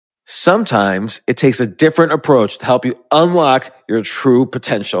Sometimes it takes a different approach to help you unlock your true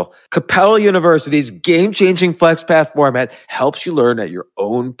potential. Capella University's game-changing FlexPath format helps you learn at your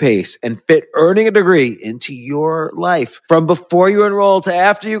own pace and fit earning a degree into your life. From before you enroll to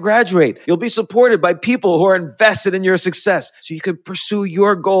after you graduate, you'll be supported by people who are invested in your success so you can pursue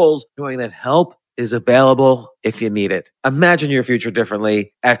your goals knowing that help is available if you need it. Imagine your future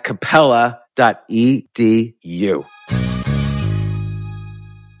differently at capella.edu.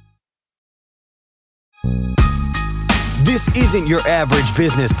 This isn't your average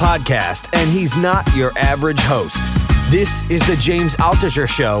business podcast, and he's not your average host. This is the James Altucher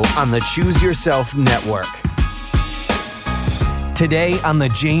Show on the Choose Yourself Network. Today on the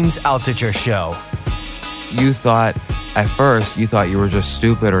James Altucher Show. You thought, at first, you thought you were just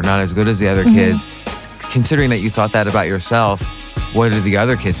stupid or not as good as the other kids. Considering that you thought that about yourself, what did the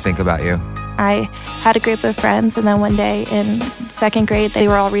other kids think about you? I had a group of friends, and then one day in second grade, they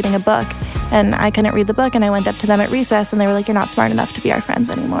were all reading a book, and I couldn't read the book, and I went up to them at recess, and they were like, "You're not smart enough to be our friends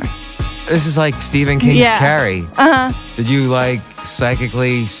anymore." This is like Stephen King's Carrie. Uh-huh. Did you,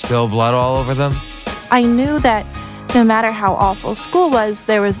 psychically spill blood all over them? I knew that no matter how awful school was,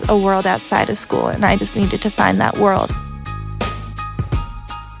 there was a world outside of school, and I just needed to find that world.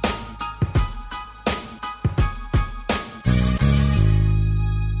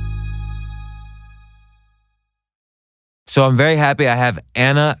 So I'm very happy I have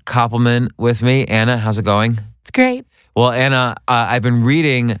Anna Koppelman with me. Anna, how's it going? It's great. Well, Anna, I've been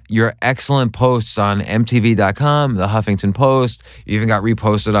reading your excellent posts on MTV.com, the Huffington Post. You even got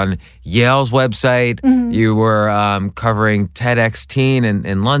reposted on Yale's website. Mm-hmm. You were covering TEDx Teen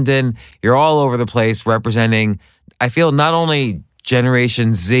in London. You're all over the place representing, I feel, not only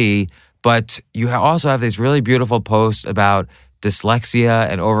Generation Z, but you also have these really beautiful posts about dyslexia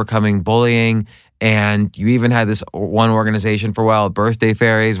and overcoming bullying. And you even had this one organization for a while, Birthday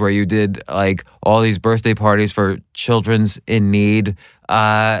Fairies, where you did all these birthday parties for children's in need.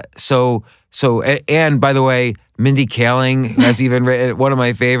 And by the way, Mindy Kaling has even written, one of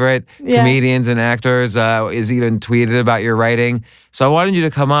my favorite comedians and actors, is even tweeted about your writing. So I wanted you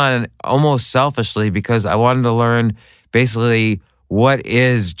to come on almost selfishly because I wanted to learn basically what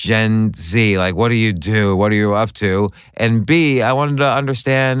is Gen Z? What do you do? What are you up to? And B, I wanted to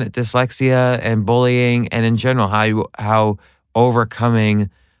understand dyslexia and bullying and in general how overcoming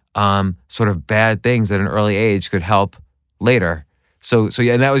sort of bad things at an early age could help later. So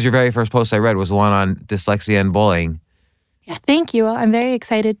yeah, and that was your very first post I read was the one on dyslexia and bullying. Yeah, thank you. Well, I'm very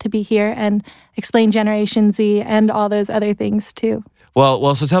excited to be here and explain Generation Z and all those other things too.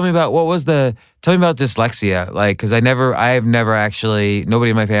 Well, so tell me about dyslexia, because I've never actually,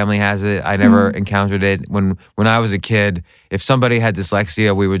 nobody in my family has it. I never encountered it. When I was a kid, if somebody had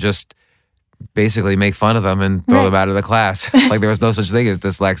dyslexia, we would just basically make fun of them and throw them out of the class. There was no such thing as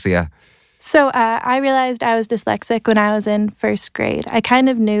dyslexia. So I realized I was dyslexic when I was in first grade. I kind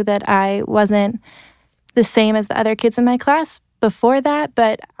of knew that I wasn't the same as the other kids in my class before that,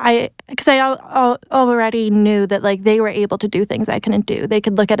 but because I already knew that they were able to do things I couldn't do. They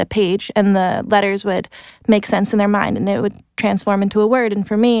could look at a page and the letters would make sense in their mind and it would transform into a word. And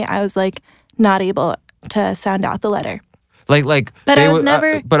for me, I was not able to sound out the letter. But I was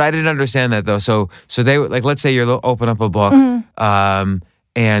never. But I didn't understand that though. So they would let's say you open up a book, and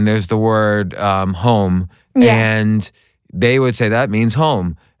there's the word home, and they would say that means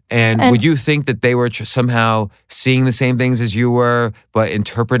home. And would you think that they were somehow seeing the same things as you were, but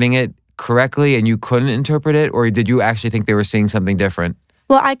interpreting it correctly and you couldn't interpret it? Or did you actually think they were seeing something different?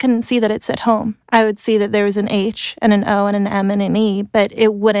 Well, I couldn't see that it said home. I would see that there was an H and an O and an M and an E, but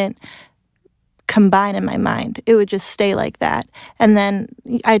it wouldn't combine in my mind. It would just stay like that. And then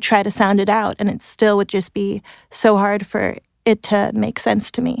I'd try to sound it out, and it still would just be so hard for it to make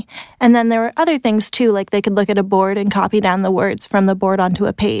sense to me. And then there were other things too, they could look at a board and copy down the words from the board onto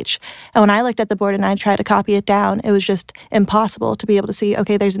a page. And when I looked at the board and I tried to copy it down, it was just impossible to be able to see,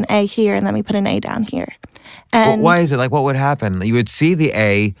 okay, there's an A here, and then we put an A down here. And why is it? What would happen? You would see the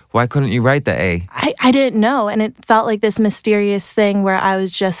A. Why couldn't you write the A? I didn't know. And it felt like this mysterious thing where I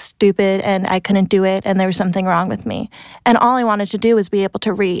was just stupid and I couldn't do it and there was something wrong with me. And all I wanted to do was be able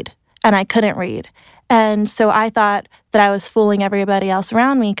to read. And I couldn't read. And so I thought that I was fooling everybody else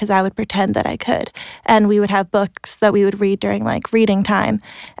around me because I would pretend that I could. And we would have books that we would read during reading time.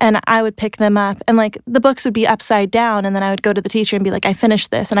 And I would pick them up and the books would be upside down. And then I would go to the teacher and be like, I finished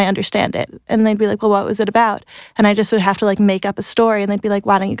this and I understand it. And they'd be like, well, what was it about? And I just would have to make up a story. And they'd be like,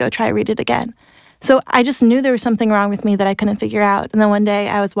 why don't you go try read it again? So I just knew there was something wrong with me that I couldn't figure out. And then one day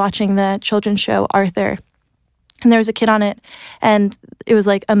I was watching the children's show Arthur. And there was a kid on it and it was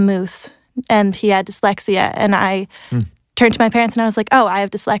a moose. And he had dyslexia, and I turned to my parents and I was like, oh, I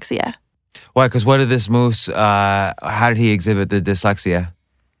have dyslexia. Why? Because what did this moose, how did he exhibit the dyslexia?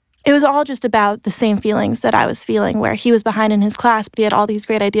 It was all just about the same feelings that I was feeling, where he was behind in his class, but he had all these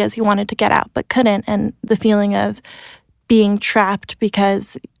great ideas he wanted to get out, but couldn't. And the feeling of being trapped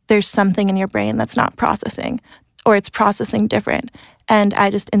because there's something in your brain that's not processing, or it's processing different. And I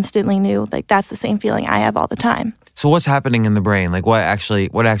just instantly knew, like, that's the same feeling I have all the time. So what's happening in the brain? Like, what actually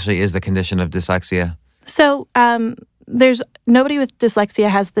is the condition of dyslexia? So there's nobody with dyslexia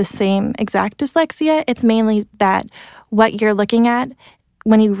has the same exact dyslexia. It's mainly that what you're looking at,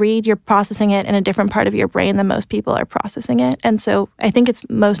 when you read, you're processing it in a different part of your brain than most people are processing it. And so I think it's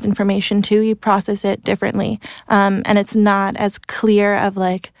most information too. You process it differently. And it's not as clear of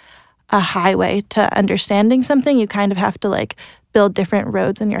like a highway to understanding something. You kind of have to like build different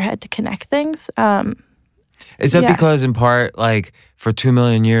roads in your head to connect things. Is that because in part, like, for 2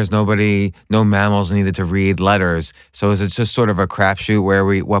 million years, no mammals needed to read letters? So is it just sort of a crapshoot where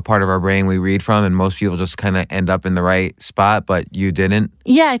what part of our brain we read from, and most people just kind of end up in the right spot, but you didn't?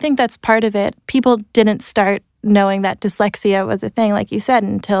 Yeah, I think that's part of it. People didn't start knowing that dyslexia was a thing, like you said,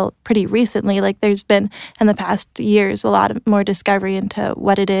 until pretty recently. Like, there's been, in the past years, a lot of more discovery into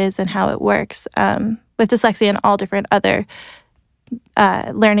what it is and how it works with dyslexia and all different other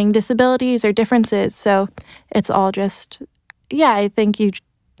learning disabilities or differences. So it's all just, I think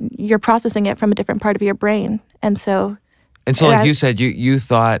you're processing it from a different part of your brain. And so like you said, you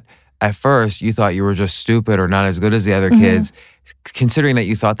thought at first, you thought you were just stupid or not as good as the other kids. Considering that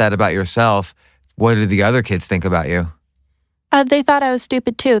you thought that about yourself, what did the other kids think about you? They thought I was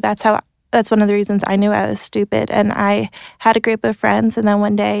stupid too. That's one of the reasons I knew I was stupid. And I had a group of friends, and then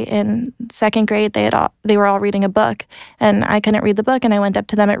one day in second grade, they were all reading a book, and I couldn't read the book, and I went up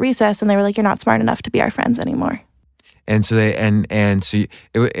to them at recess, and they were like, "You're not smart enough to be our friends anymore." And so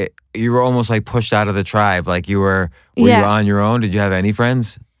you were almost like pushed out of the tribe. Like were you on your own? Did you have any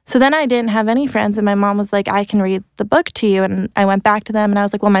friends? So then I didn't have any friends, and my mom was like, I can read the book to you. And I went back to them, and I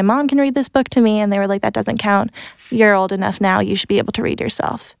was like, well, my mom can read this book to me. And they were like, that doesn't count. You're old enough now. You should be able to read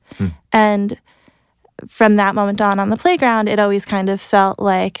yourself. And from that moment on the playground, it always kind of felt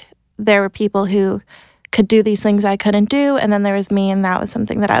like there were people who could do these things I couldn't do, and then there was me, and that was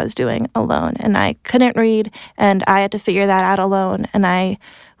something that I was doing alone. And I couldn't read, and I had to figure that out alone. And I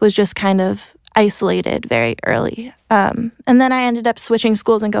was just kind of isolated very early. And then I ended up switching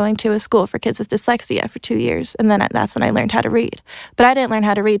schools and going to a school for kids with dyslexia for 2 years. And then that's when I learned how to read. But I didn't learn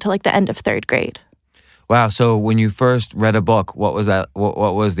how to read till like the end of third grade. Wow. So when you first read a book, what was that?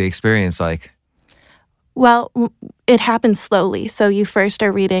 What was the experience like? Well, it happens slowly. So you first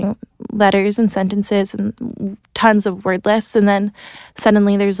are reading letters and sentences and tons of word lists. And then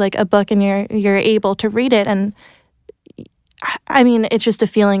suddenly there's like a book and you're able to read it. And I mean, it's just a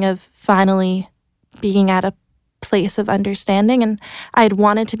feeling of finally being at a place of understanding. And I had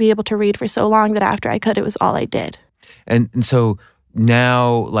wanted to be able to read for so long that after I could, it was all I did. And so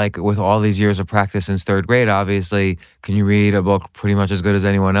now, like with all these years of practice since third grade, obviously, can you read a book pretty much as good as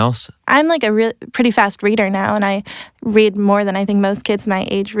anyone else? I'm like a pretty fast reader now, and I read more than I think most kids my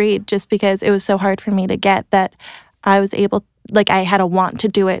age read, just because it was so hard for me to get that I was able, like I had a want to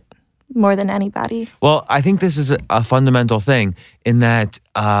do it more than anybody. Well, I think this is a fundamental thing in that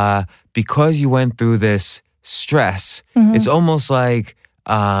because you went through this stress, it's almost like,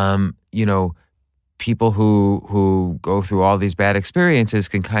 people who go through all these bad experiences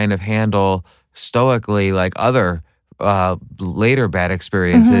can kind of handle stoically like other later bad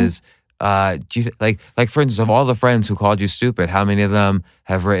experiences. Do you like for instance, of all the friends who called you stupid, how many of them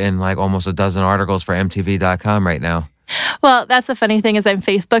have written like almost a dozen articles for MTV.com right now? Well, that's the funny thing is I'm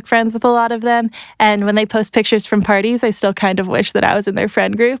Facebook friends with a lot of them. And when they post pictures from parties, I still kind of wish that I was in their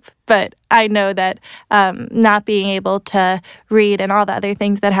friend group. But I know that not being able to read and all the other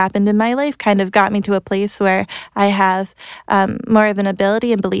things that happened in my life kind of got me to a place where I have more of an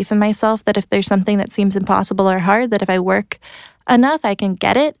ability and belief in myself that if there's something that seems impossible or hard, that if I work enough, I can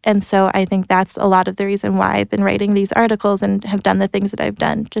get it. And so I think that's a lot of the reason why I've been writing these articles and have done the things that I've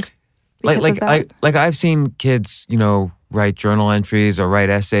done. Just like I've seen kids, write journal entries or write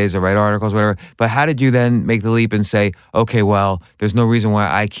essays or write articles, whatever. But how did you then make the leap and say, okay, well, there's no reason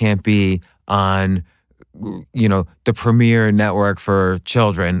why I can't be on, the premier network for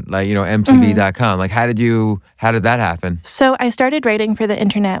children, like, MTV.com. Like, how did that happen? So I started writing for the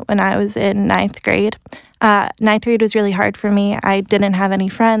internet when I was in ninth grade. Ninth grade was really hard for me. I didn't have any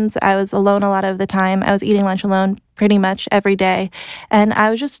friends. I was alone a lot of the time. I was eating lunch alone pretty much every day. And I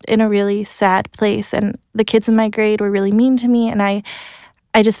was just in a really sad place. And the kids in my grade were really mean to me. And I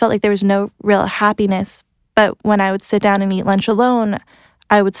just felt like there was no real happiness. But when I would sit down and eat lunch alone,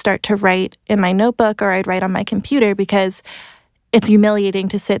 I would start to write in my notebook or I'd write on my computer because it's humiliating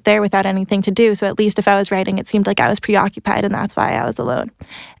to sit there without anything to do. So at least if I was writing, it seemed like I was preoccupied, and that's why I was alone.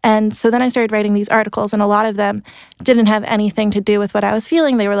 And so then I started writing these articles, and a lot of them didn't have anything to do with what I was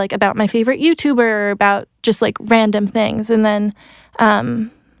feeling. They were like about my favorite YouTuber or about just like random things. And then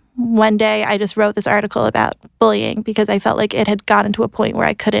one day I just wrote this article about bullying because I felt like it had gotten to a point where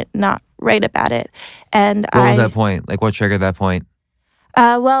I couldn't not write about it. And What was that point? Like, what triggered that point?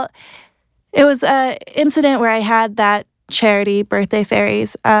 Well, it was an incident where I had that charity, Birthday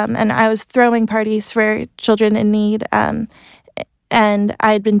Fairies, and I was throwing parties for children in need, and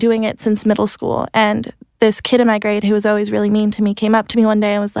I'd been doing it since middle school. And this kid in my grade who was always really mean to me came up to me one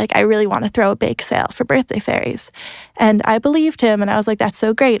day and was like, I really want to throw a bake sale for Birthday Fairies. And I believed him, and I was like, that's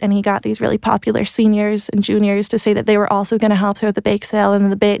so great. And he got these really popular seniors and juniors to say that they were also going to help throw the bake sale, and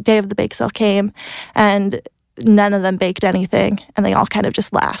then the day of the bake sale came, and none of them baked anything, and they all kind of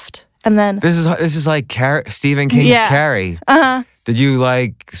just laughed. And then This is like Stephen King's Carrie. Did you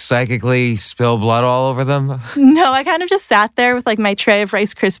like psychically spill blood all over them? No, I kind of just sat there with like my tray of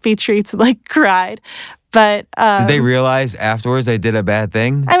Rice Krispie treats and like cried. But did they realize afterwards they did a bad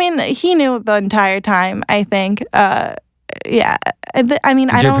thing? I mean, he knew the entire time, I think. Yeah. I mean,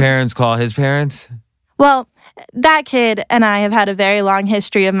 Did your parents call his parents? Well, that kid and I have had a very long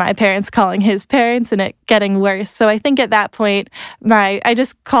history of my parents calling his parents and it getting worse. So I think at that point, I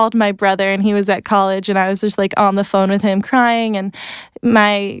just called my brother, and he was at college, and I was just like on the phone with him crying, and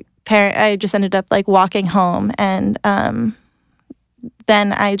I just ended up like walking home, and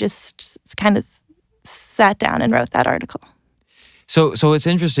then I just kind of sat down and wrote that article. So it's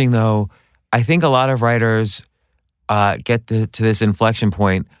interesting though. I think a lot of writers get to this inflection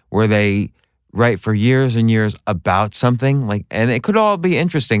point where they write for years and years about something, like, and it could all be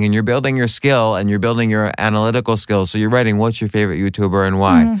interesting, and you're building your skill and you're building your analytical skills. So you're writing, what's your favorite YouTuber and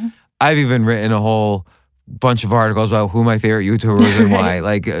why? Mm-hmm. I've even written a whole bunch of articles about who my favorite YouTuber is and why,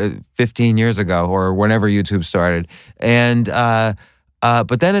 like 15 years ago or whenever YouTube started. And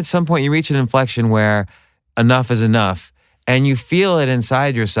but then at some point you reach an inflection where enough is enough, and you feel it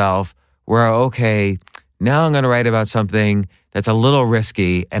inside yourself where, okay, now I'm going to write about something that's a little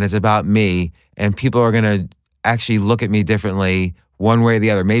risky, and it's about me, and people are going to actually look at me differently one way or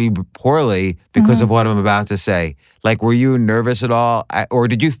the other, maybe poorly because of what I'm about to say. Like, were you nervous at all? Or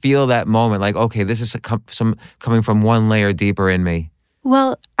did you feel that moment like, okay, this is coming from one layer deeper in me?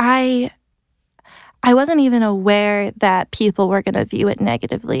 Well, I wasn't even aware that people were going to view it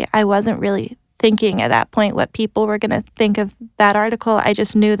negatively. I wasn't really thinking at that point what people were going to think of that article. I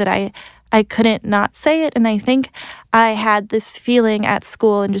just knew that I couldn't not say it. And I think I had this feeling at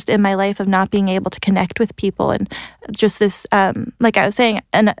school and just in my life of not being able to connect with people, and just this, like I was saying,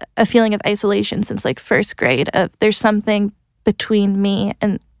 a feeling of isolation since like first grade, of there's something between me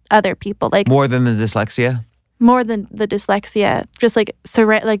and other people. Like more than the dyslexia? More than the dyslexia, just like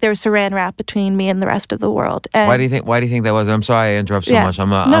there was saran wrap between me and the rest of the world. And why do you think that was? I'm sorry I interrupt so much.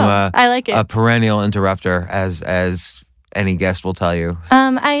 I like it. A perennial interrupter, as any guest will tell you.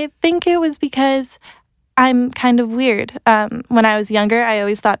 I think it was because I'm kind of weird. When I was younger, I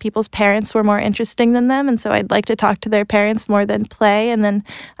always thought people's parents were more interesting than them, and so I'd like to talk to their parents more than play. And then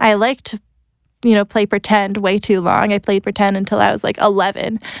I liked to play pretend way too long. I played pretend until I was like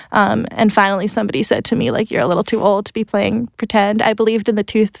 11. And finally somebody said to me, like, you're a little too old to be playing pretend. I believed in the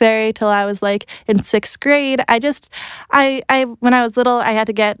tooth fairy till I was like in 6th grade. When I was little, I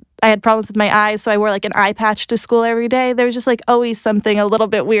had problems with my eyes, so I wore like an eye patch to school every day. There was just like always something a little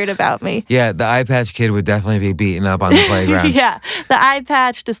bit weird about me. Yeah, the eye patch kid would definitely be beaten up on the playground. Yeah, the eye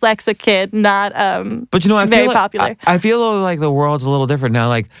patch dyslexic kid, not but I very feel popular. I feel like the world's a little different now.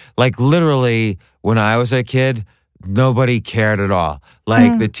 Like literally, when I was a kid, nobody cared at all.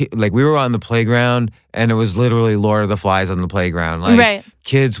 Like like we were on the playground, and it was literally Lord of the Flies on the playground. Like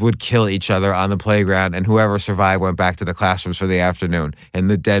kids would kill each other on the playground, and whoever survived went back to the classrooms for the afternoon, and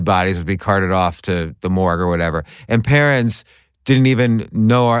the dead bodies would be carted off to the morgue or whatever. And parents didn't even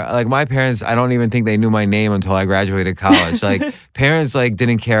know like my parents, I don't even think they knew my name until I graduated college. Like parents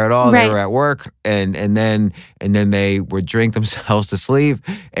didn't care at all. They were at work and then they would drink themselves to sleep,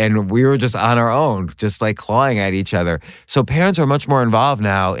 and we were just on our own, just like clawing at each other. So parents are much more involved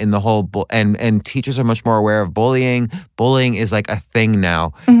now in the whole and teachers are much more aware of bullying. Bullying is like a thing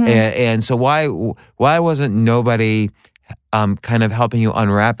now. And so why wasn't nobody kind of helping you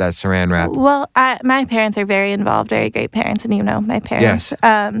unwrap that saran wrap? Well, my parents are very involved, very great parents, and my parents.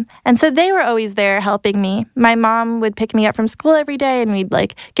 Yes. And so they were always there helping me. My mom would pick me up from school every day, and we'd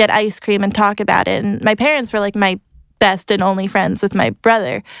like get ice cream and talk about it. And my parents were like my best and only friends with my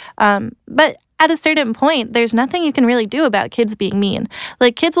brother. But at a certain point, there's nothing you can really do about kids being mean.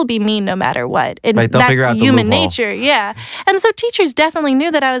 Like, kids will be mean no matter what. And Right, they'll figure out the human loophole. nature, yeah. And so teachers definitely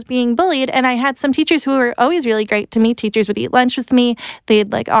knew that I was being bullied, and I had some teachers who were always really great to me. Teachers would eat lunch with me.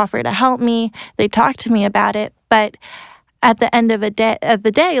 They'd like offer to help me. They'd talk to me about it. But at the end of the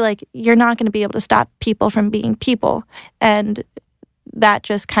day, like, you're not going to be able to stop people from being people. And that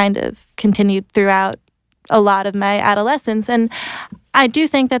just kind of continued throughout a lot of my adolescence. And I do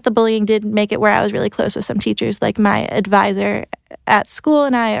think that the bullying did make it where I was really close with some teachers. Like, my advisor at school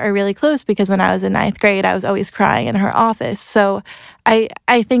and I are really close because when I was in 9th grade, I was always crying in her office. So I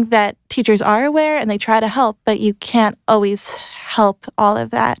think that teachers are aware and they try to help, but you can't always help all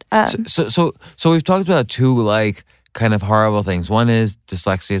of that. So we've talked about two like kind of horrible things. One is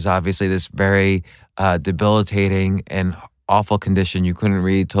dyslexia is obviously this very debilitating and awful condition. You couldn't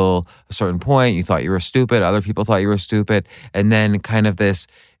read till a certain point. You thought you were stupid. Other people thought you were stupid. And then kind of this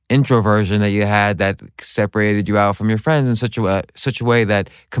introversion that you had that separated you out from your friends in such a way that,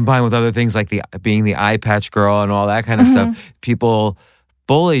 combined with other things like being the eye patch girl and all that kind of stuff, people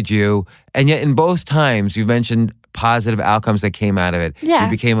bullied you. And yet in both times, you mentioned positive outcomes that came out of it. Yeah. You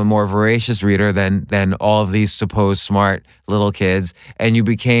became a more voracious reader than all of these supposed smart little kids. And you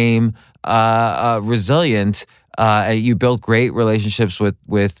became resilient. You built great relationships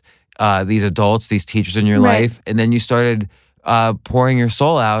with these adults, these teachers in your life, and then you started pouring your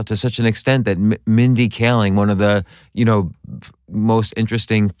soul out to such an extent that Mindy Kaling, one of the most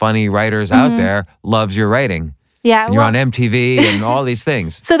interesting, funny writers out there, loves your writing. Yeah, and you're on MTV and all these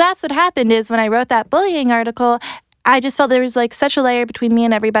things. So that's what happened is when I wrote that bullying article, I just felt there was like such a layer between me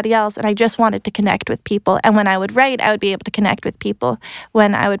and everybody else, and I just wanted to connect with people. And when I would write, I would be able to connect with people.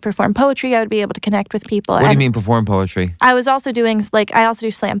 When I would perform poetry, I would be able to connect with people. What do you mean perform poetry? I was also doing, I also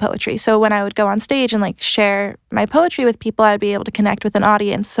do slam poetry. So when I would go on stage and share my poetry with people, I would be able to connect with an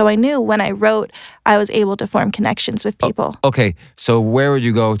audience. So I knew when I wrote, I was able to form connections with people. Okay, so where would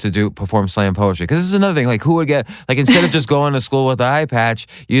you go to perform slam poetry? Because this is another thing. Like, who would get, instead of just going to school with the eye patch,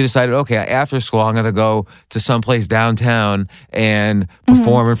 you decided, okay, after school, I'm going to go to someplace downtown and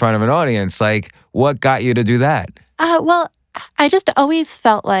perform in front of an audience. Like, what got you to do that? Well, I just always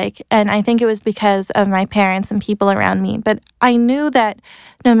felt like, and I think it was because of my parents and people around me, but I knew that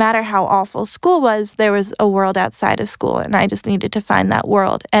no matter how awful school was, there was a world outside of school, and I just needed to find that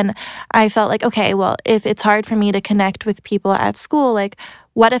world. And I felt like, okay, well, if it's hard for me to connect with people at school,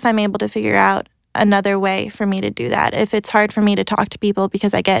 what if I'm able to figure out another way for me to do that? If it's hard for me to talk to people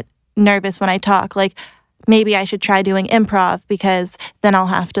because I get nervous when I talk, maybe I should try doing improv because then I'll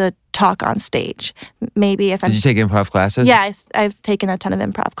have to talk on stage. Maybe if Did you take improv classes? Yeah, I've taken a ton of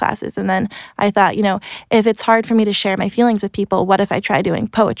improv classes. And then I thought, if it's hard for me to share my feelings with people, what if I try doing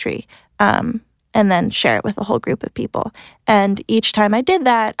poetry and then share it with a whole group of people? And each time I did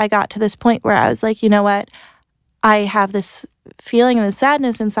that, I got to this point where I was like, you know what? I have this feeling and this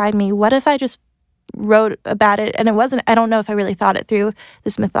sadness inside me. What if I just wrote about it? And I don't know if I really thought it through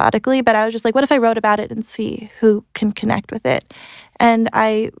this methodically, but I was just like, what if I wrote about it and see who can connect with it? And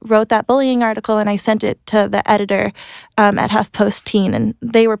I wrote that bullying article and I sent it to the editor at HuffPost Teen, and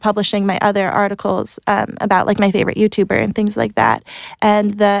they were publishing my other articles about my favorite YouTuber and things like that.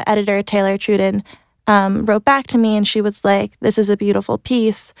 And the editor, Taylor Truden, wrote back to me and she was like, this is a beautiful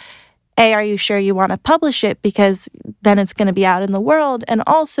piece. Are you sure you want to publish it? Because then it's going to be out in the world. And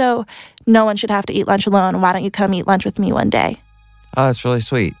also, no one should have to eat lunch alone. Why don't you come eat lunch with me one day? Oh, that's really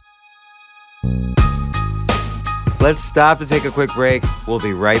sweet. Let's stop to take a quick break. We'll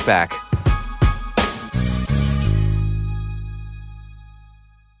be right back.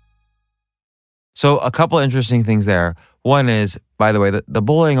 So a couple interesting things there. One is, by the way, the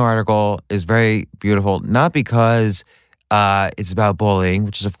bullying article is very beautiful, not because it's about bullying,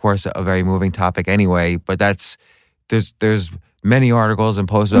 which is of course a very moving topic anyway, but there's many articles and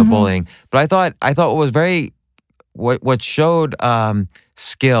posts about bullying. But I thought what showed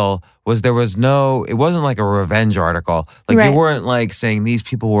skill was it wasn't like a revenge article. Right. You weren't saying these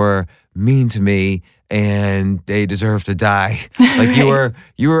people were mean to me and they deserve to die.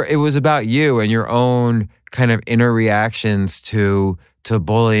 It was about you and your own kind of inner reactions to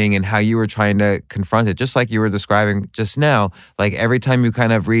bullying and how you were trying to confront it. Just like you were describing just now, every time you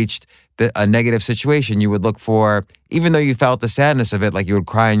kind of reached a negative situation, you would look for, even though you felt the sadness of it, you would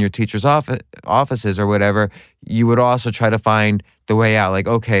cry in your teacher's offices or whatever, you would also try to find the way out.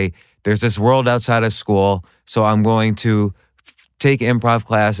 Okay, there's this world outside of school, so I'm going to take improv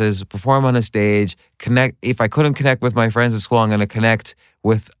classes, perform on a stage, connect. If I couldn't connect with my friends at school, I'm going to connect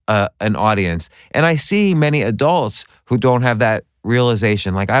with an audience. And I see many adults who don't have that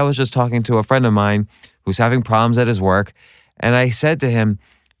realization. I was just talking to a friend of mine who's having problems at his work, and I said to him,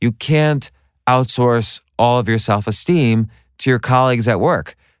 you can't outsource all of your self-esteem to your colleagues at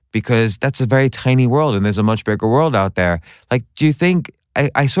work, because that's a very tiny world and there's a much bigger world out there. Like, do you think,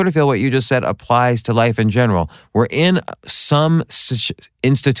 I sort of feel what you just said applies to life in general. We're in some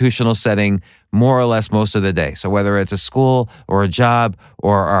institutional setting more or less most of the day. So whether it's a school or a job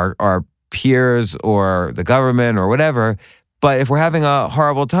or our peers or the government or whatever, but if we're having a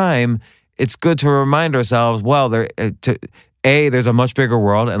horrible time, it's good to remind ourselves, well, there's a much bigger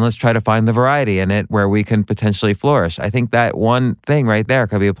world, and let's try to find the variety in it where we can potentially flourish. I think that one thing right there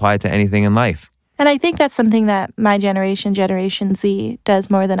could be applied to anything in life. And I think that's something that my generation, Generation Z, does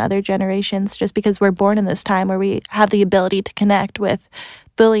more than other generations, just because we're born in this time where we have the ability to connect with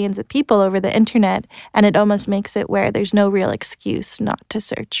billions of people over the internet, and it almost makes it where there's no real excuse not to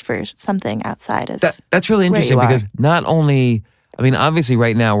search for something outside of That's really interesting, because not only, I mean, obviously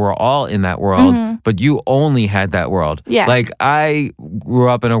right now we're all in that world, but you only had that world. Yeah. Like, I grew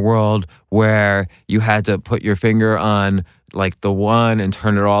up in a world where you had to put your finger on like the one and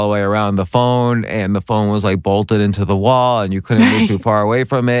turn it all the way around the phone, and the phone was like bolted into the wall and you couldn't move too far away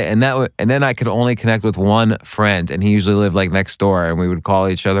from it. And then I could only connect with one friend, and he usually lived like next door, and we would call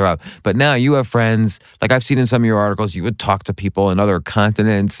each other up. But now you have friends, like I've seen in some of your articles, you would talk to people in other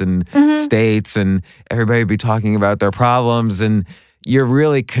continents and states, and everybody would be talking about their problems, and you're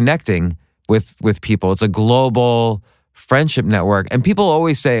really connecting with people. It's a global friendship network. And people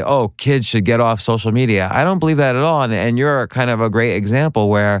always say, oh, kids should get off social media. I don't believe that at all. And you're kind of a great example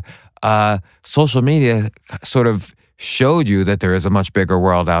where social media sort of showed you that there is a much bigger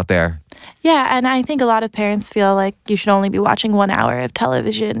world out there. Yeah, and I think a lot of parents feel like you should only be watching 1 hour of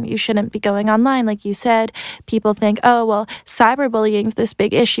television. You shouldn't be going online, like you said. People think, oh, well, cyberbullying is this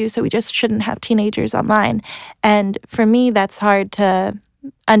big issue, so we just shouldn't have teenagers online. And for me, that's hard to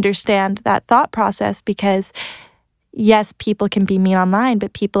understand that thought process, because yes, people can be mean online,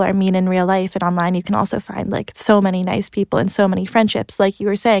 but people are mean in real life. And online, you can also find like so many nice people and so many friendships. Like you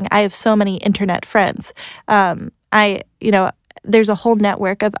were saying, I have so many internet friends. There's a whole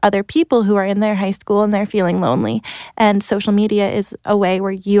network of other people who are in their high school and they're feeling lonely. And social media is a way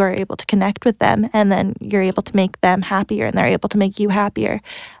where you are able to connect with them, and then you're able to make them happier and they're able to make you happier.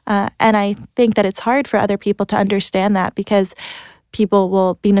 And I think that it's hard for other people to understand that, because people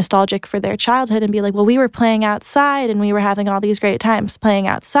will be nostalgic for their childhood and be like, well, we were playing outside and we were having all these great times playing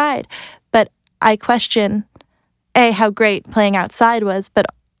outside. But I question, A, how great playing outside was, but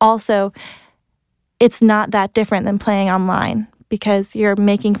also it's not that different than playing online, because you're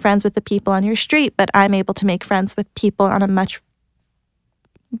making friends with the people on your street, but I'm able to make friends with people on a much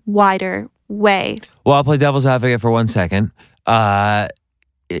wider way. Well, I'll play devil's advocate for 1 second.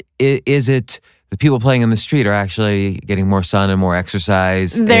 Is it the people playing in the street are actually getting more sun and more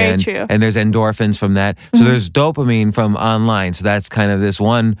exercise? Very true. And there's endorphins from that. So there's dopamine from online. So that's kind of this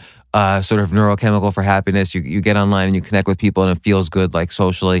one sort of neurochemical for happiness. You get online and you connect with people and it feels good, like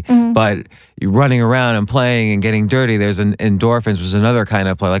socially. But you're running around and playing and getting dirty. There's an endorphins, which is another kind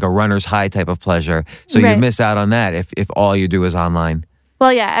of play, like a runner's high type of pleasure. So you miss out on that if all you do is online.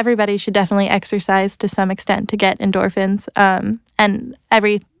 Well, yeah, everybody should definitely exercise to some extent to get endorphins, and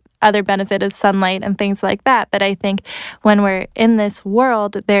every other benefit of sunlight and things like that. But I think when we're in this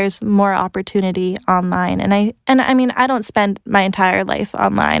world, there's more opportunity online. And I mean, I don't spend my entire life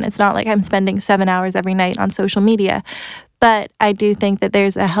online. It's not like I'm spending 7 hours every night on social media. But I do think that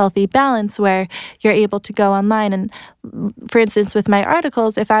there's a healthy balance where you're able to go online. And for instance, with my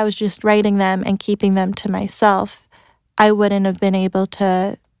articles, if I was just writing them and keeping them to myself, I wouldn't have been able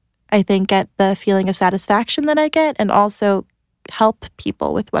to, I think, get the feeling of satisfaction that I get, and also help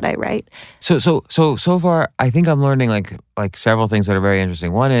people with what I write. So far, I think I'm learning like several things that are very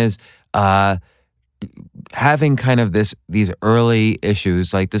interesting. One is having kind of these early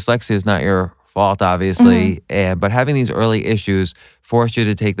issues. Like dyslexia is not your fault, obviously, but having these early issues forced you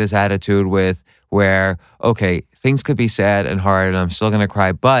to take this attitude with where, okay, things could be sad and hard, and I'm still going to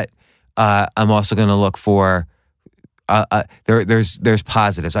cry, but I'm also going to look for there's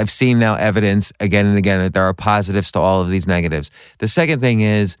positives. I've seen now evidence again and again that there are positives to all of these negatives. The second thing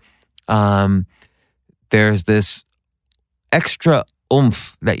is there's this extra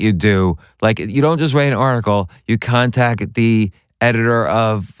oomph that you do. Like, you don't just write an article, you contact the editor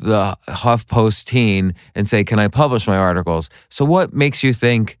of the HuffPost Teen and say, can I publish my articles? So what makes you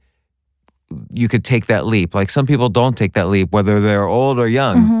think you could take that leap? Like, some people don't take that leap, whether they're old or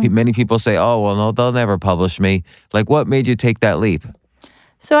young. Many people say, oh, well, no, they'll never publish me. Like, what made you take that leap?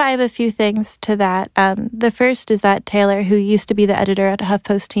 So I have a few things to that. The first is that Taylor, who used to be the editor at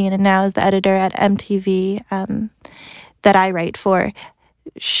HuffPost Teen and now is the editor at MTV that I write for,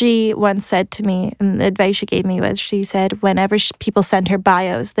 she once said to me, and the advice she gave me was, she said, whenever people send her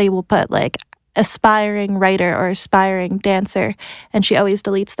bios, they will put like, aspiring writer or aspiring dancer, and she always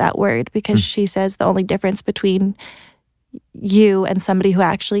deletes that word because she says the only difference between you and somebody who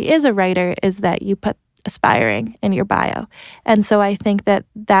actually is a writer is that you put aspiring in your bio. And so I think that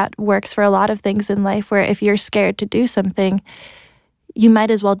that works for a lot of things in life, where if you're scared to do something, you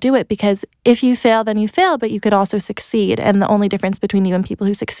might as well do it, because if you fail, then you fail, but you could also succeed. And the only difference between you and people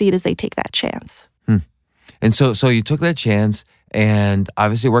who succeed is they take that chance. And so you took that chance, and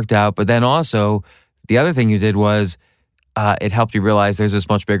obviously it worked out. But then also the other thing you did was it helped you realize there's this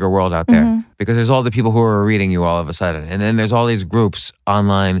much bigger world out there, because there's all the people who are reading you all of a sudden. And then there's all these groups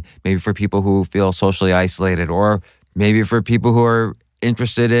online, maybe for people who feel socially isolated, or maybe for people who are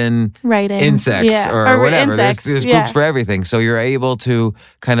interested in writing, insects or whatever. Insects, there's groups for everything. So you're able to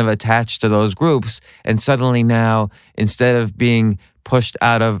kind of attach to those groups, and suddenly now, instead of being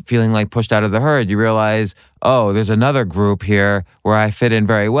feeling like pushed out of the herd, you realize, oh, there's another group here where I fit in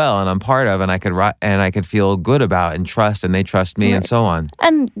very well and I'm part of, and I could feel good about and trust, and they trust me, and so on.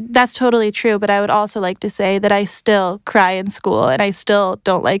 And that's totally true. But I would also like to say that I still cry in school, and I still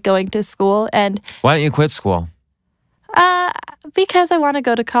don't like going to school. And why don't you quit school? Because I want to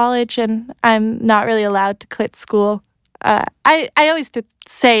go to college, and I'm not really allowed to quit school. I always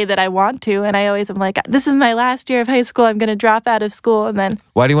say that I want to, and I always am like, this is my last year of high school, I'm going to drop out of school, and then...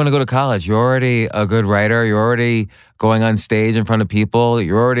 Why do you want to go to college? You're already a good writer, you're already going on stage in front of people,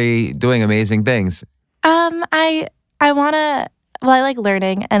 you're already doing amazing things. I want to... Well, I like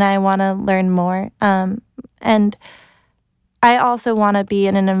learning, and I want to learn more, and I also want to be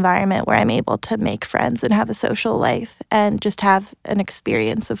in an environment where I'm able to make friends and have a social life and just have an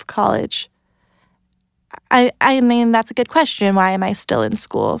experience of college. I mean, that's a good question. Why am I still in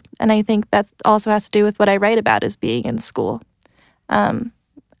school? And I think that also has to do with what I write about, is being in school. And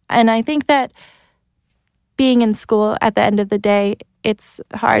I think that being in school, at the end of the day, it's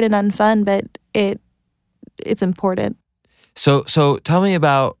hard and unfun, but it's important. So tell me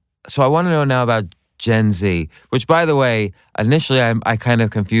about, I want to know now about Gen Z, which, by the way, initially I kind of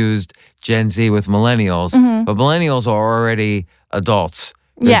confused Gen Z with millennials, but millennials are already adults.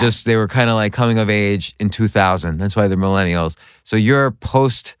 They were kind of like coming of age in 2000. That's why they're millennials. So you're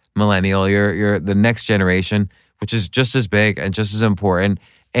post-millennial. You're the next generation, which is just as big and just as important.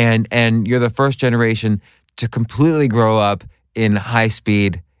 And you're the first generation to completely grow up in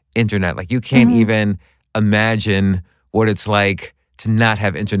high-speed internet. Like, you can't even imagine what it's like to not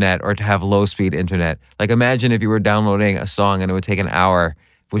have internet or to have low-speed internet. Like, imagine if you were downloading a song and it would take an hour,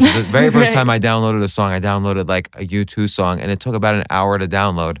 which is the very first time I downloaded a song. I downloaded like a U2 song, and it took about an hour to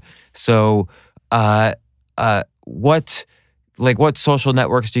download. So what social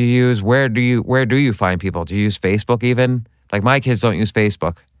networks do you use? Where do you find people? Do you use Facebook even? Like, my kids don't use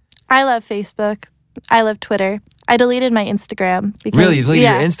Facebook. I love Facebook. I love Twitter. I deleted my Instagram. Because, really? You deleted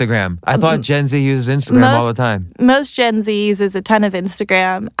your Instagram? I thought Gen Z uses Instagram all the time. Most Gen Z uses a ton of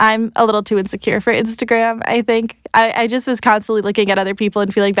Instagram. I'm a little too insecure for Instagram, I think. I just was constantly looking at other people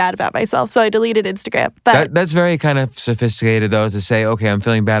and feeling bad about myself, so I deleted Instagram. But that's very kind of sophisticated, though, to say, okay, I'm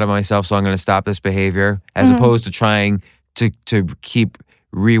feeling bad about myself, so I'm going to stop this behavior, as opposed to trying to keep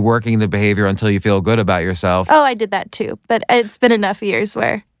reworking the behavior until you feel good about yourself. Oh, I did that too, but it's been enough years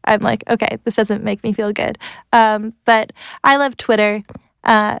where I'm like, okay, this doesn't make me feel good. But I love Twitter,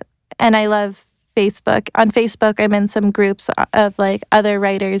 and I love Facebook. On Facebook, I'm in some groups of like other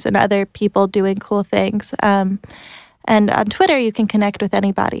writers and other people doing cool things. And on Twitter, you can connect with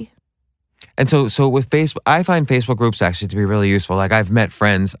anybody. And so with Facebook, I find Facebook groups actually to be really useful. Like, I've met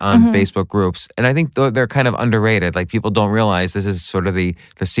friends on Facebook groups, and I think they're kind of underrated. Like, people don't realize this is sort of the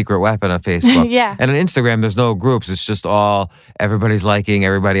secret weapon of Facebook. Yeah. And on Instagram, there's no groups. It's just all everybody's liking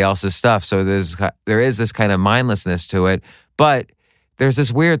everybody else's stuff. So there is this kind of mindlessness to it. But there's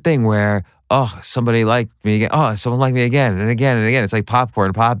this weird thing where, oh, somebody liked me again. Oh, someone liked me again and again and again. It's like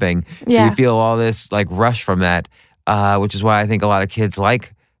popcorn popping. So you feel all this like rush from that, which is why I think a lot of kids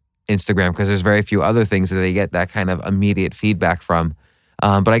like Instagram, because there's very few other things that they get that kind of immediate feedback from.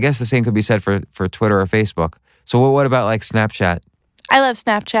 But I guess the same could be said for Twitter or Facebook. So what about like Snapchat? I love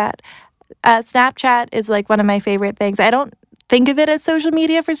Snapchat. Snapchat is like one of my favorite things. I don't think of it as social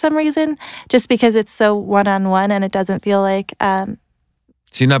media for some reason, just because it's so one-on-one and it doesn't feel like... So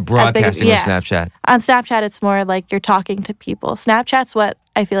you're not broadcasting on Snapchat? On Snapchat, it's more like you're talking to people. Snapchat's what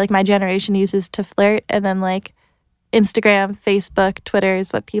I feel like my generation uses to flirt, and then like Instagram, Facebook, Twitter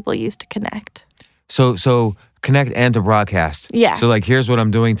is what people use to connect. So connect and to broadcast. Yeah. So like, here's what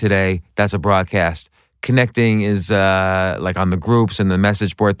I'm doing today. That's a broadcast. Connecting is like on the groups and the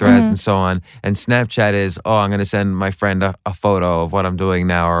message board threads and so on. And Snapchat is, I'm going to send my friend a photo of what I'm doing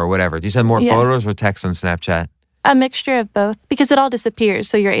now or whatever. Do you send more photos or texts on Snapchat? A mixture of both, because it all disappears,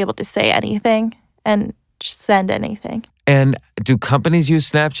 so you're able to say anything and send anything. And do companies use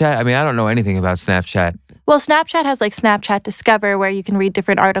Snapchat? I mean, I don't know anything about Snapchat. Well, Snapchat has like Snapchat Discover, where you can read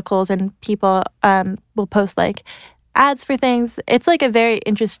different articles and people will post like ads for things. It's like a very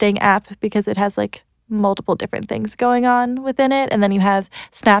interesting app because it has like multiple different things going on within it. And then you have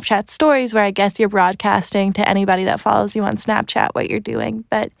Snapchat Stories, where I guess you're broadcasting to anybody that follows you on Snapchat what you're doing.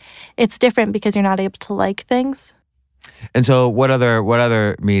 But it's different because you're not able to like things. And so what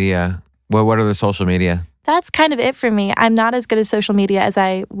other media, what other social media? That's kind of it for me. I'm not as good at social media as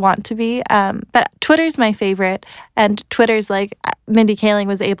I want to be, but Twitter's my favorite. And Twitter's like Mindy Kaling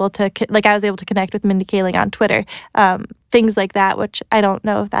was able to, I was able to connect with Mindy Kaling on Twitter. Things like that, which I don't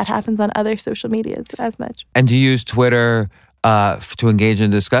know if that happens on other social medias as much. And do you use Twitter to engage in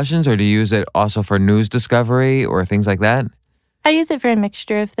discussions, or do you use it also for news discovery or things like that? I use it for a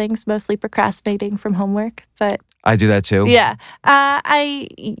mixture of things, mostly procrastinating from homework, but... I do that too. Yeah. I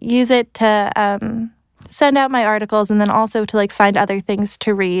use it to send out my articles and then also to like find other things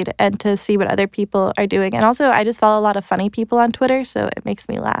to read and to see what other people are doing. And also I just follow a lot of funny people on Twitter, so it makes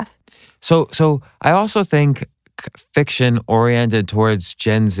me laugh. So I also think fiction oriented towards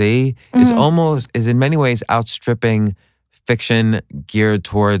Gen Z is in many ways outstripping fiction geared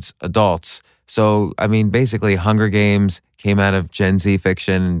towards adults. So, I mean, basically Hunger Games came out of Gen Z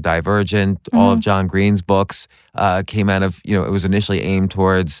fiction, Divergent, all of John Green's books came out of, it was initially aimed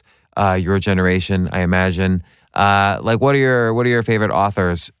towards your generation, I imagine. What are your favorite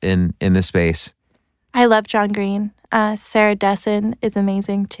authors in this space? I love John Green. Sarah Dessen is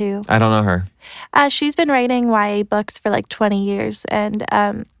amazing too. I don't know her. She's been writing YA books for like 20 years, and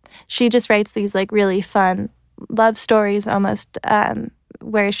she just writes these like really fun love stories almost,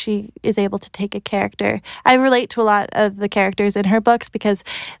 where she is able to take a character. I relate to a lot of the characters in her books because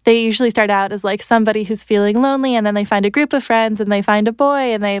they usually start out as like somebody who's feeling lonely, and then they find a group of friends and they find a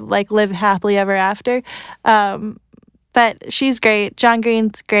boy and they like live happily ever after. But she's great. John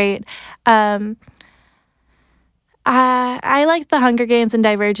Green's great. I like The Hunger Games and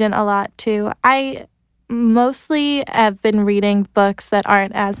Divergent a lot too. I mostly have been reading books that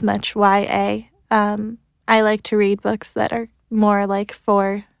aren't as much YA. I like to read books that are more like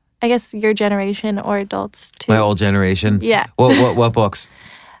for, I guess, your generation or adults too. My old generation? Yeah. What books?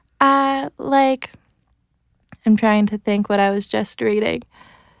 Like, I'm trying to think what I was just reading.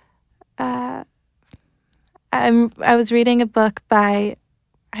 I was reading a book by,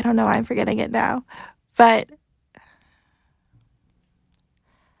 I don't know why I'm forgetting it now, but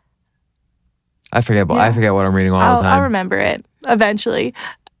I forget what I'm reading all the time. I'll remember it eventually.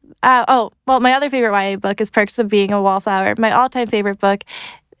 My other favorite YA book is Perks of Being a Wallflower. My all-time favorite book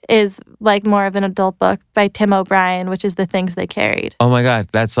is like more of an adult book by Tim O'Brien, which is The Things They Carried. Oh my God,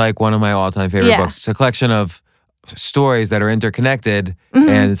 that's like one of my all-time favorite books. It's a collection of stories that are interconnected,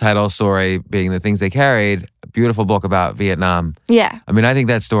 and the title story being The Things They Carried, a beautiful book about Vietnam. Yeah. I mean, I think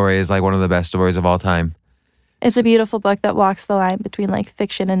that story is like one of the best stories of all time. It's a beautiful book that walks the line between like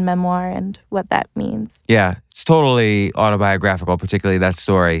fiction and memoir and what that means. Yeah, it's totally autobiographical, particularly that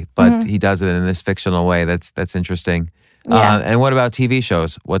story, but he does it in this fictional way. That's interesting. Yeah. And what about TV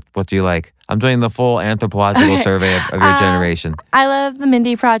shows? What do you like? I'm doing the full anthropological survey of your generation. I love The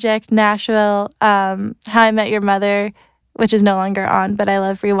Mindy Project, Nashville, How I Met Your Mother, which is no longer on, but I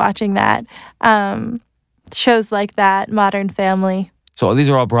love rewatching that. Shows like that, Modern Family. So these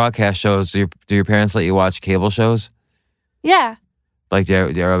are all broadcast shows. Do your parents let you watch cable shows? Yeah. Like,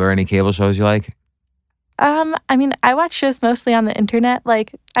 are there any cable shows you like? I mean, I watch shows mostly on the internet.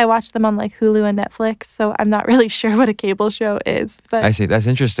 Like, I watch them on like Hulu and Netflix, so I'm not really sure what a cable show is. But I see. That's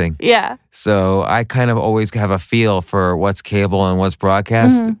interesting. Yeah. So I kind of always have a feel for what's cable and what's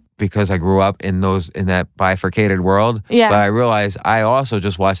broadcast because I grew up in that bifurcated world. Yeah. But I realize I also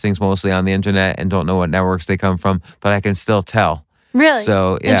just watch things mostly on the internet and don't know what networks they come from, but I can still tell. Really?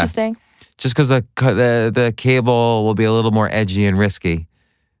 So yeah. Interesting. Just because the cable will be a little more edgy and risky.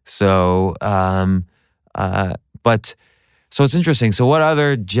 So so it's interesting. So what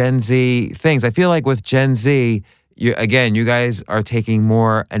other Gen Z things? I feel like with Gen Z, you guys are taking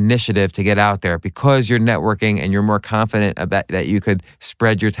more initiative to get out there because you're networking and you're more confident about that you could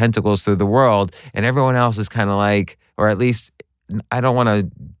spread your tentacles through the world. And everyone else is kind of like, or at least I don't want to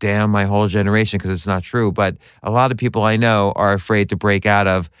damn my whole generation because it's not true, but a lot of people I know are afraid to break out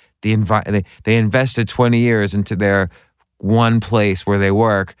of the environment. They invested 20 years into their one place where they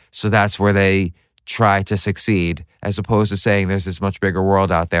work, so that's where they try to succeed, as opposed to saying there's this much bigger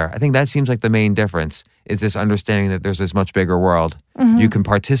world out there. I think that seems like the main difference, is this understanding that there's this much bigger world you can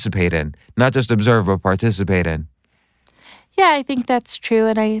participate in, not just observe, but participate in. Yeah, I think that's true.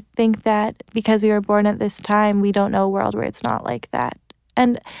 And I think that because we were born at this time, we don't know a world where it's not like that.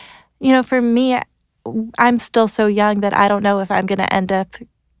 And, for me, I'm still so young that I don't know if I'm going to end up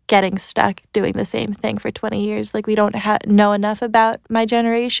getting stuck doing the same thing for 20 years. Like, we don't know enough about my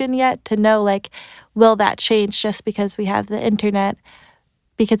generation yet to know, like, will that change just because we have the internet?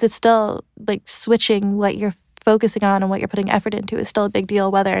 Because it's still, like, switching what you're focusing on and what you're putting effort into is still a big deal,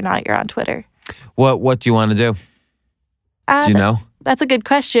 whether or not you're on Twitter. What do you want to do? Do you know? That's a good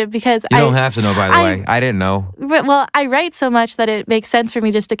question because You don't have to know, by the way. I didn't know. Well, I write so much that it makes sense for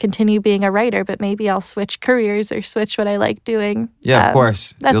me just to continue being a writer, but maybe I'll switch careers or switch what I like doing. Yeah, of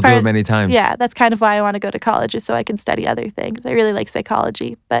course. You'll do it many times. Yeah, that's kind of why I want to go to college, is so I can study other things. I really like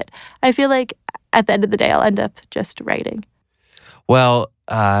psychology, but I feel like at the end of the day, I'll end up just writing. Well,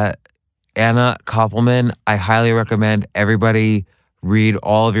 Anna Koppelman, I highly recommend everybody read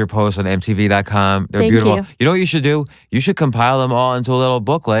all of your posts on MTV.com. They're beautiful. You know what you should do? You should compile them all into a little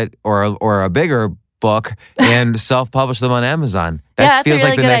booklet or a bigger book and self-publish them on Amazon. That feels a really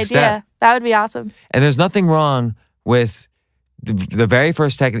like the good next idea. step. That would be awesome. And there's nothing wrong with the very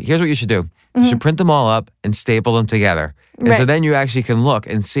first technique. Here's what you should do. You should print them all up and staple them together. And so then you actually can look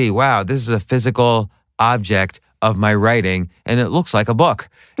and see, wow, this is a physical object of my writing, and it looks like a book.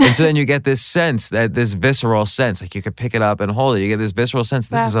 And so then you get this sense, this visceral sense, like you could pick it up and hold it. You get this visceral sense,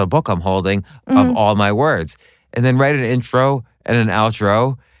 this is a book I'm holding of all my words. And then write an intro and an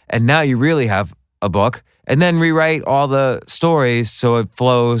outro, and now you really have a book. And then rewrite all the stories so it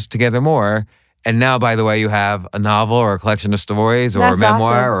flows together more. And now, by the way, you have a novel or a collection of stories or a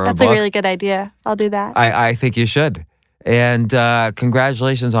memoir or a book. That's a really good idea. I'll do that. I think you should. And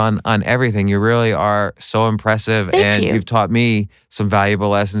congratulations on everything. You really are so impressive. Thank you. You've taught me some valuable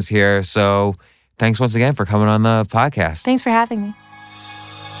lessons here. So thanks once again for coming on the podcast. Thanks for having me.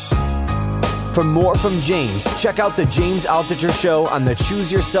 For more from James, check out The James Altucher Show on the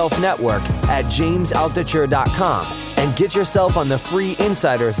Choose Yourself Network at jamesaltucher.com and get yourself on the free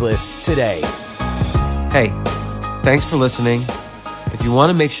Insiders list today. Hey, thanks for listening. If you want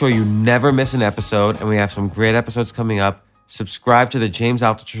to make sure you never miss an episode, and we have some great episodes coming up, subscribe to The James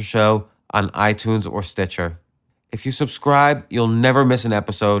Altucher Show on iTunes or Stitcher. If you subscribe, you'll never miss an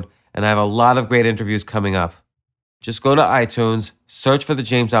episode, and I have a lot of great interviews coming up. Just go to iTunes, search for The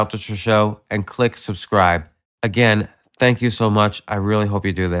James Altucher Show, and click subscribe. Again, thank you so much. I really hope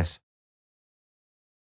you do this.